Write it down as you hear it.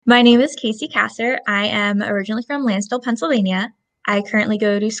My name is Kacie Cassar. I am originally from Lansdale, Pennsylvania. I currently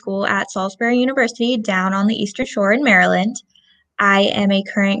go to school at Salisbury University down on the Eastern Shore in Maryland. I am a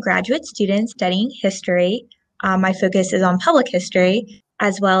current graduate student studying history. My focus is on public history,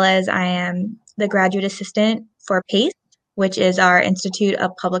 as well as I am the graduate assistant for PACE, which is our Institute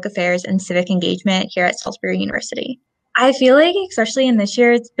of Public Affairs and Civic Engagement here at Salisbury University. I feel like, especially in this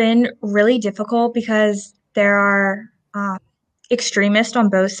year, it's been really difficult because there are extremists on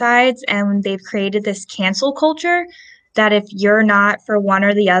both sides, and they've created this cancel culture that if you're not for one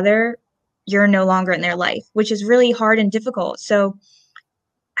or the other, you're no longer in their life, which is really hard and difficult. So,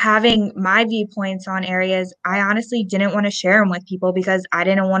 having my viewpoints on areas, I honestly didn't want to share them with people because I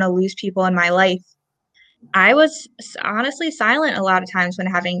didn't want to lose people in my life. I was honestly silent a lot of times when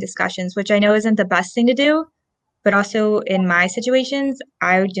having discussions, which I know isn't the best thing to do, but also in my situations,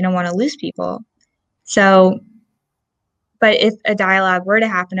 I didn't want to lose people. So, but if a dialogue were to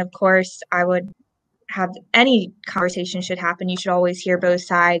happen, of course, I would have any conversation should happen. You should always hear both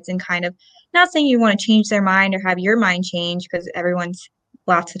sides and kind of not saying you want to change their mind or have your mind change because everyone's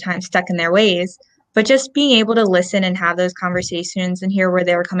lots of times stuck in their ways, but just being able to listen and have those conversations and hear where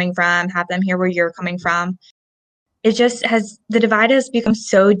they're coming from, have them hear where you're coming from. It just has the divide has become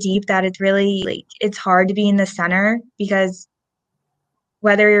so deep that it's really like it's hard to be in the center because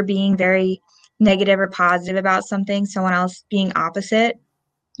whether you're being very negative or positive about something, someone else being opposite,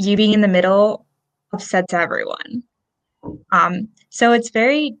 you being in the middle upsets everyone. So it's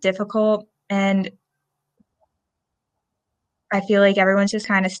very difficult, and I feel like everyone's just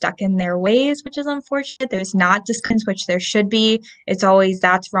kind of stuck in their ways, which is unfortunate. There's not discussions, which there should be. It's always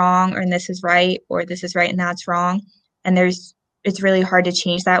that's wrong, or this is right, or this is right and that's wrong. And it's really hard to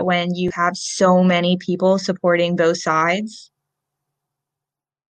change that when you have so many people supporting both sides.